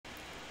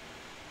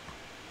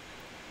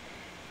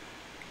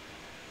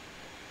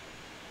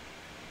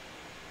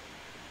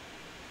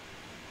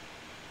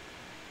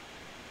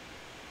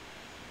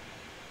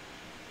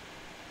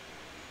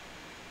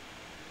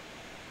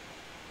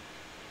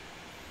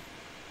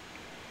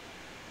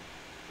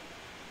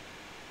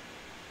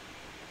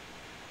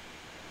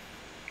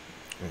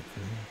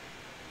Okay.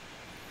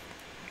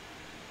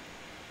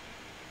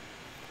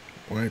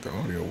 Why ain't the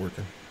audio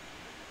working?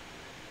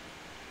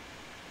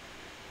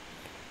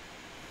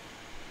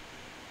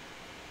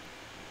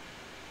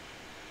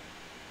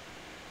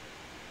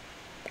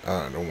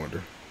 Ah, no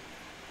wonder.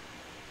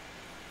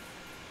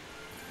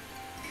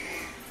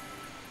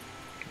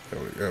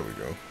 There we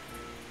go.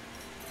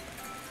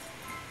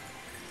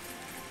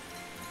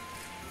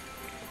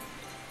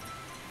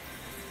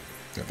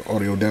 Got the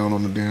audio down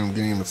on the damn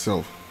game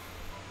itself.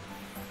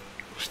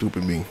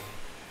 Stupid me.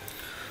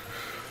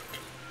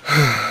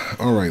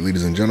 Alright,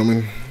 ladies and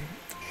gentlemen.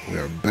 We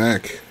are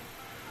back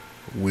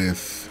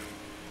with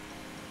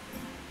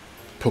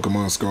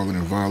Pokemon Scarlet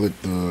and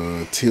Violet,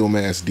 the Teal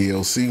Mask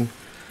DLC.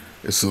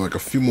 It's like a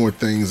few more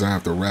things I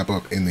have to wrap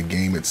up in the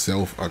game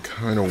itself. I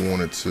kind of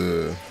wanted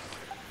to...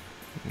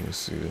 Let me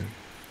see.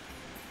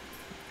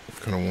 I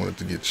kind of wanted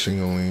to get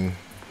Chingaling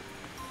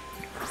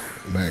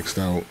maxed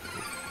out.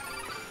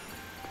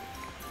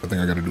 I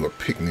think I got to do a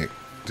picnic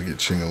to get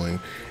Chingaling.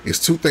 It's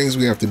two things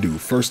we have to do.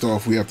 First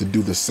off, we have to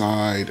do the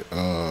side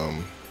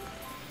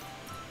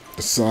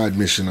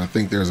mission. I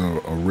think there's a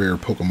rare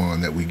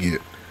Pokemon that we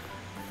get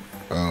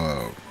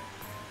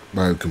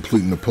by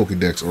completing the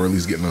Pokedex, or at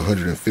least getting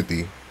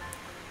 150.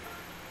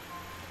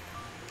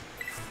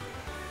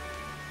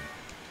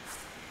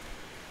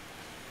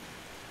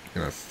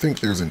 And I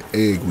think there's an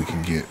egg we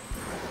can get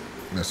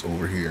that's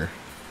over here.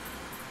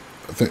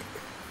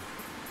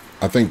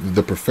 I think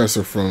the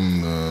professor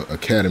from the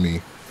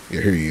academy.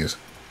 Yeah, here he is.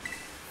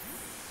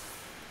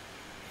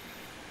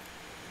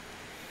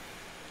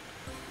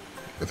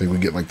 I think we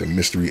get like the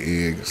mystery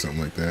egg or something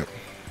like that.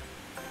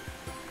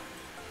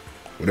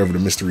 Whatever the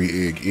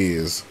mystery egg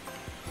is,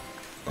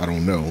 I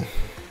don't know.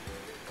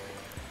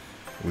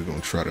 We're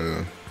gonna try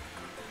to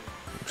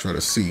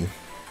see.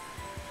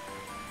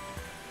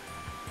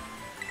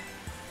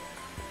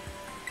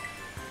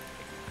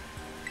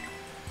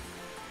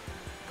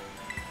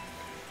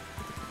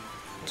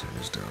 Turn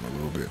this down a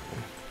little bit.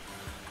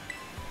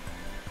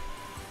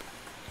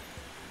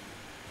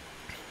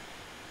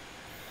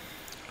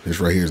 This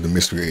right here is the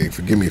mystery egg.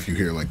 Forgive me if you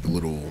hear like the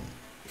little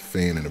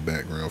fan in the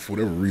background. For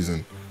whatever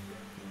reason,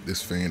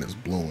 this fan is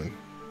blowing.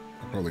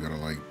 I probably gotta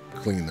like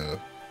clean the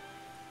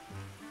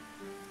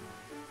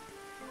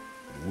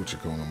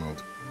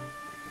out.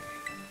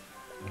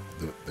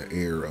 The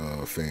air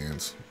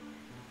fans.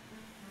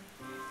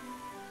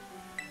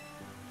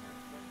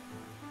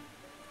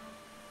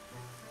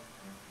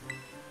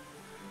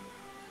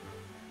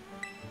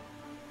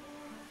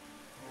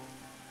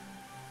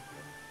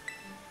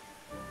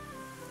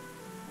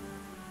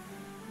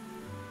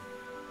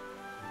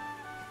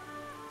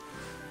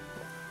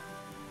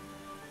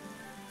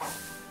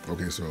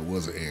 Okay, so it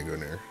was an egg in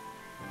there.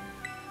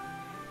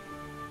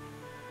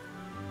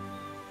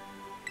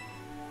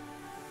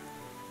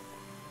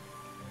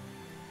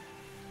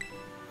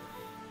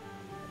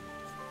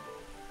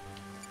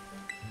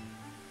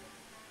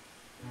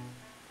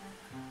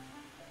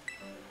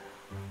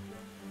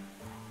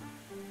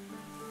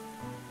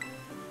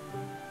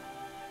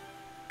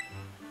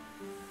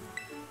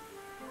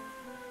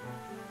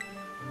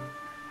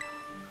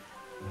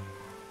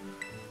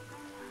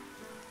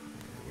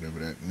 Whatever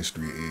that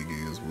mystery egg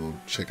is, we'll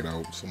check it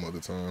out some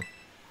other time.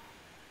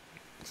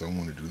 So I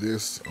want to do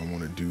this. I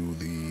want to do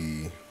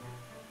the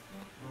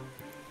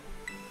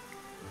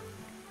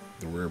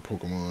rare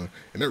Pokemon.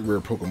 And that rare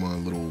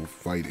Pokemon little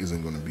fight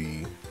isn't going to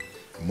be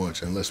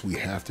much. Unless we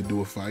have to do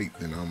a fight,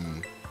 then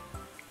I'm,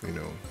 you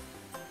know,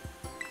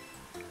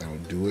 I'll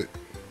do it.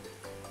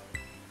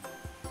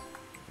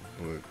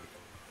 But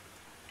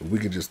if we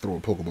can just throw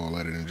a Pokeball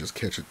at it and just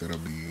catch it, that'll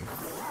be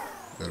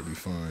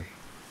fine.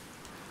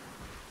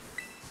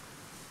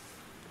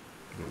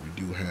 But we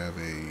do have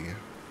a...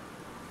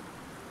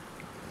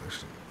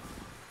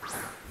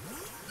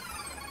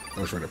 I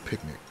was trying to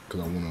picnic because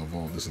I want to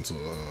evolve this into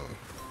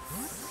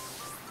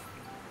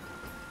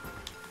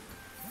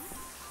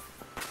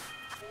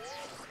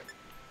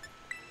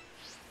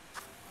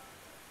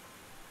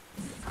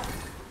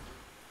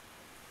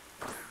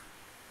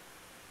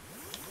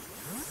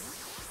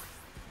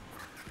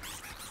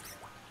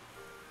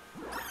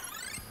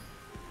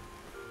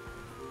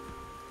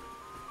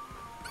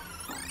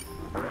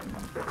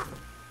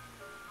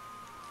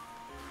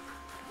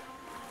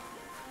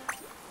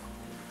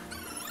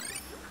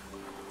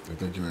I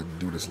think you had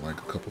to do this like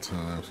a couple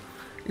times.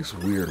 It's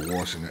weird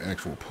watching the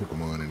actual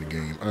Pokemon in the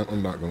game.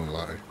 I'm not gonna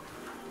lie.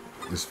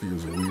 This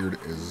feels weird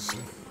as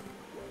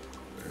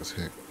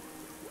heck.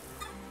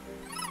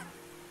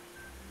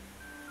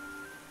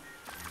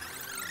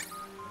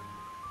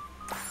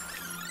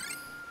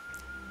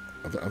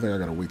 I think I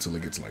gotta wait till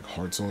it gets like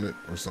hearts on it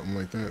or something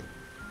like that.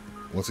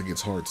 Once it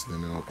gets hearts,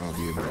 then I'll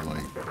be able to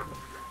like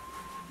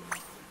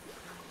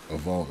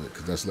evolve it,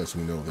 because that lets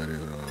me know that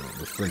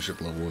the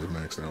friendship level is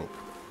maxed out.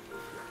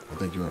 I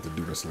think you have to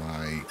do this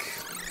like,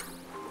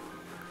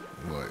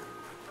 what,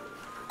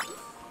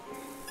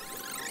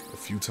 a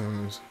few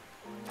times?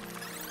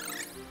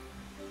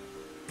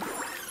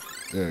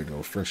 There you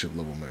go, friendship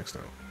level maxed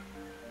out.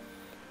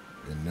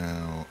 And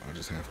now I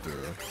just have to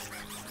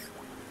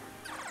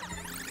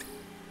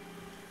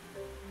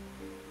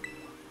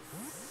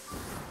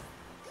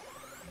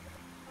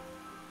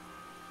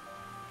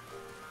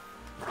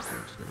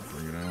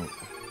bring it out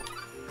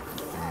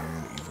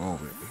and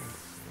evolve it.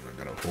 And I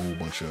got a whole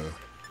bunch of,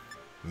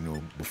 you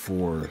know,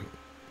 before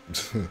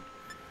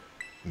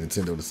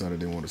Nintendo decided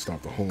they wanted to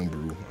stop the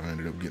homebrew, I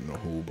ended up getting a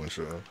whole bunch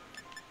of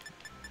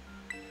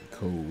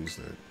codes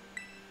that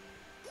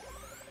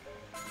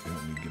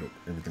helped me get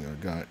everything I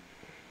got.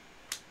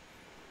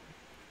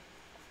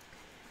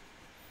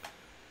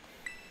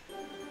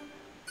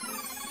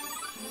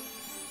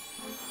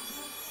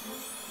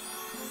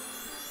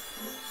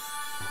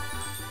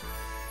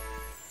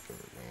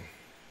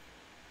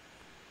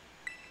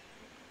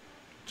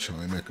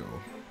 Chime Echo.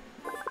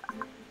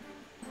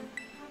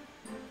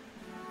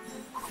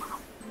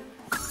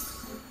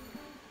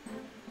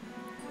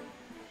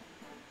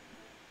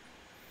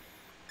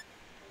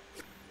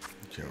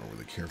 I don't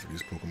really care for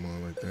these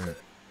Pokemon like that.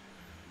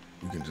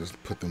 You can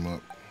just put them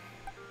up.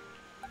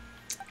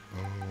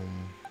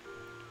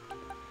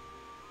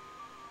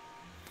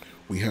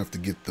 We have to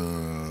get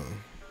the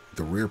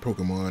rare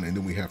Pokemon, and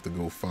then we have to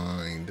go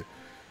find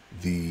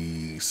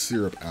the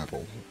syrup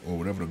apple, or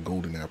whatever the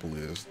golden apple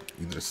is.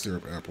 Either the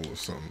syrup apple or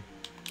something.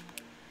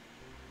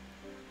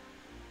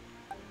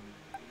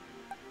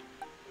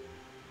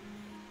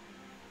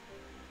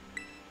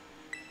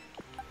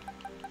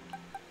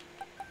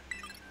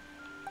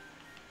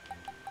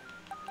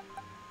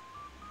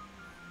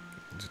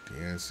 Just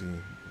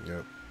Deancey,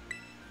 yep.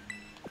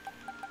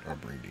 I'll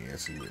bring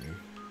Deancey with me.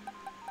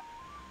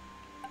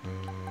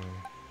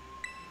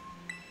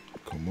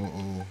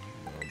 Komodo,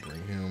 I'll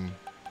bring him.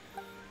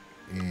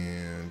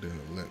 And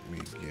let me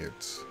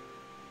get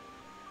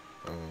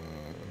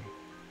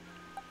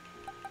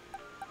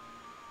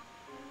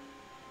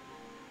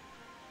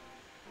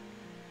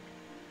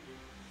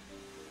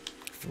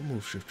what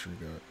move Shiftry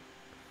got?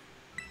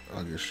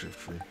 I'll get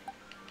Shiftry.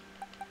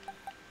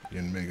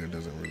 Mega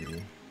doesn't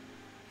really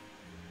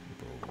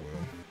bode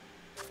well.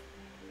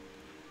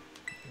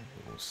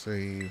 We'll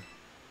save.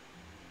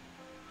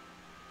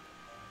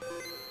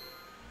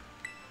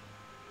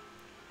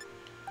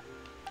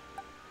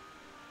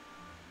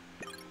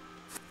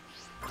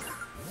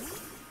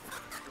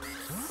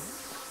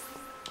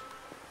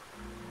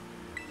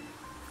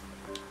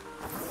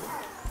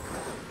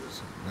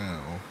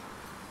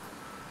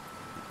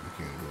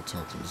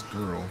 Talk to this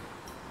girl,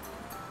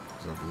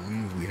 because I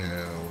believe we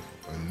have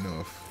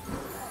enough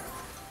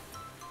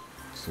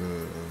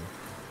to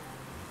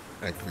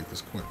activate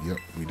this coin. Yep,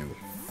 we do.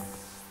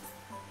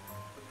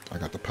 I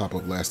got the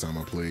pop-up last time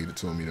I played. It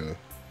told me to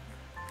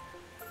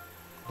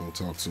go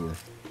talk to her.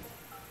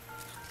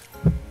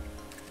 What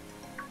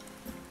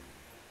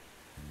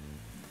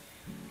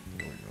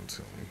are you gonna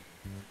tell me?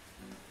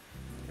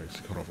 I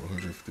actually caught off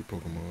 150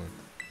 Pokemon.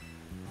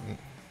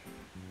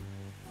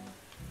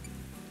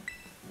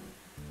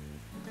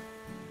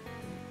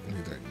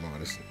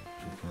 Modest, too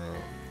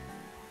proud.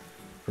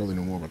 Probably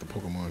know more about the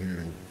Pokemon here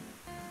than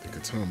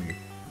Katami.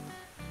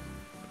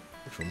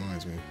 Which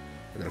reminds me,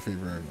 I got a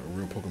favorite, a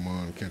real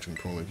Pokemon catching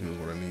Prolink is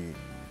what I need.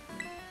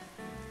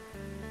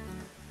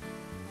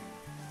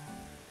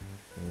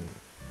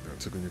 That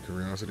took on your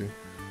curiosity.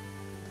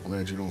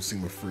 Glad you don't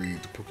seem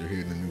afraid to poke your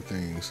head into new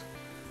things.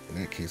 In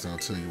that case, I'll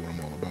tell you what I'm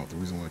all about. The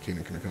reason why I came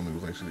to Katami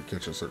was actually to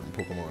catch a certain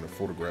Pokemon and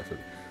photograph it.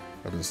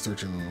 I've been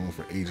searching on my own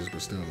for ages,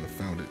 but still haven't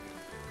found it.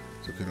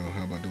 So, kiddo,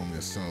 how about doing me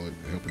a solid,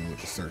 helping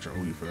with the search? I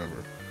owe you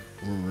forever.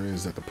 The rumor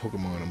is that the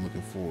Pokemon I'm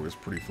looking for is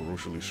pretty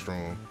ferociously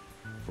strong.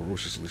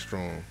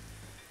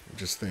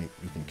 Just think,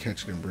 you can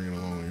catch it and bring it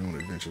along on your own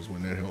adventures.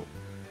 Wouldn't that help?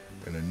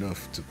 And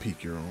enough to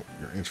pique your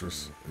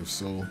interest. If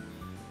so,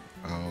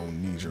 I'll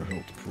need your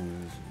help to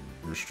prove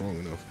you're strong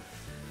enough.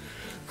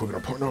 If we're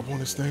gonna partner up on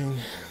this thing,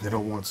 they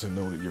don't want to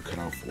know that you're cut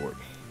out for it.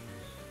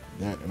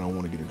 That, and I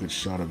want to get a good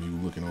shot of you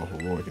looking all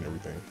heroic and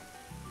everything.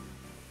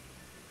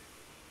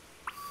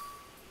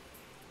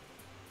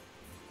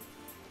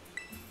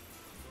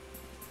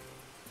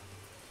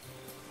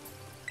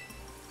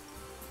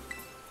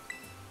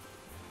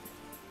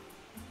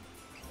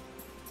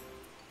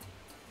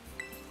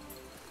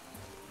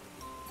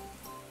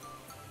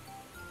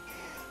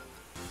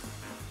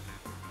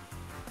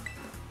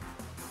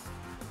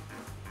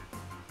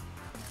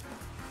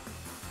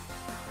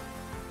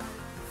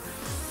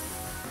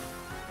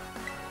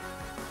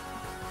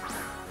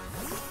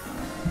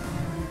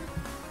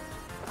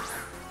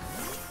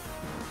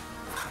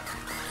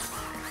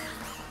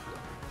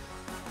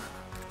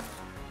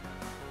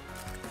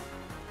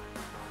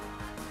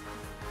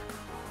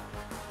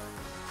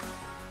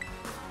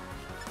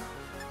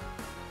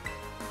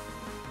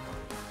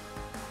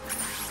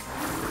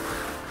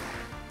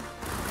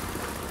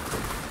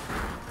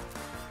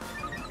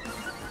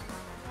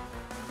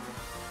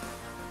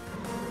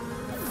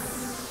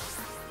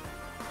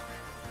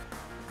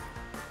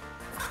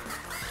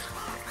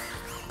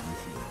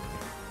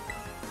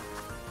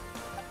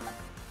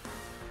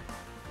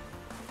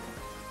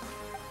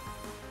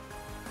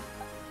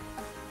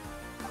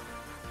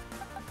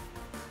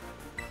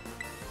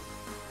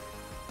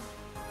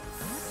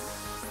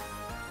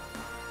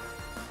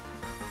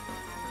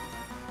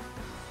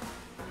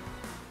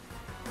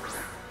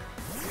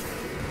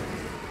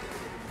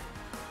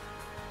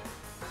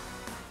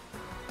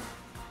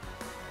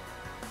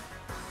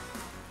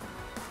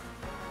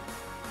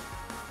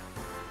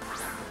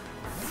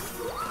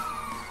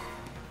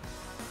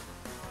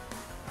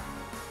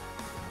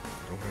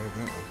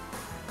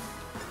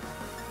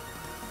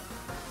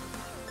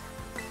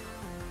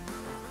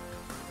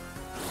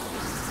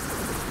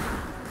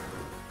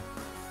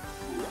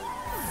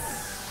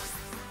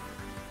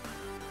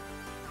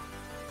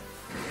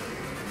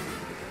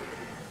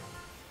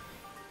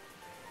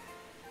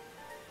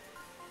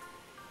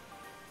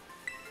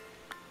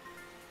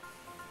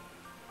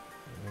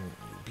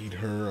 Beat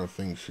her, I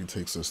think she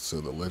takes us to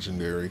the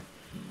legendary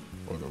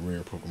or the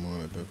rare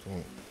Pokemon at that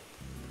point.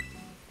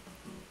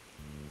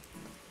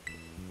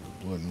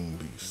 Blood Moon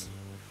Beast.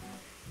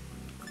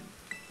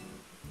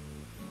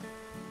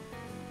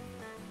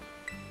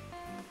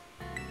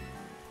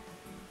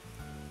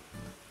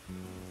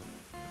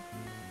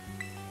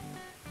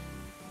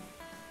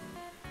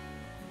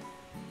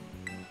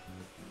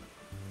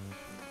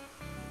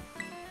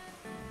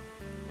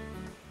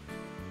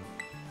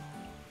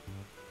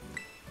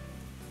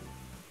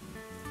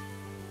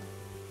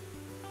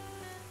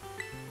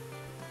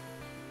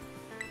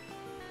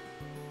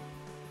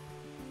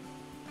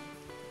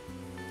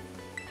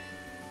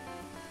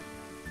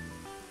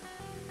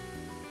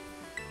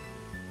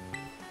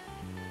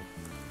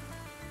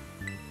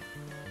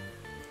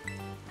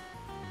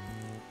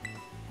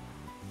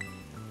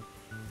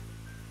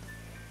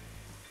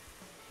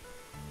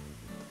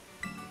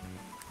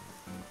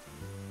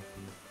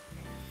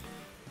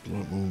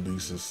 Blood Moon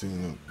Beast is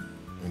seen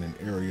in an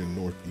area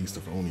northeast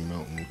of Oni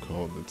Mountain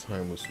called the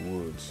Timeless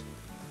Woods.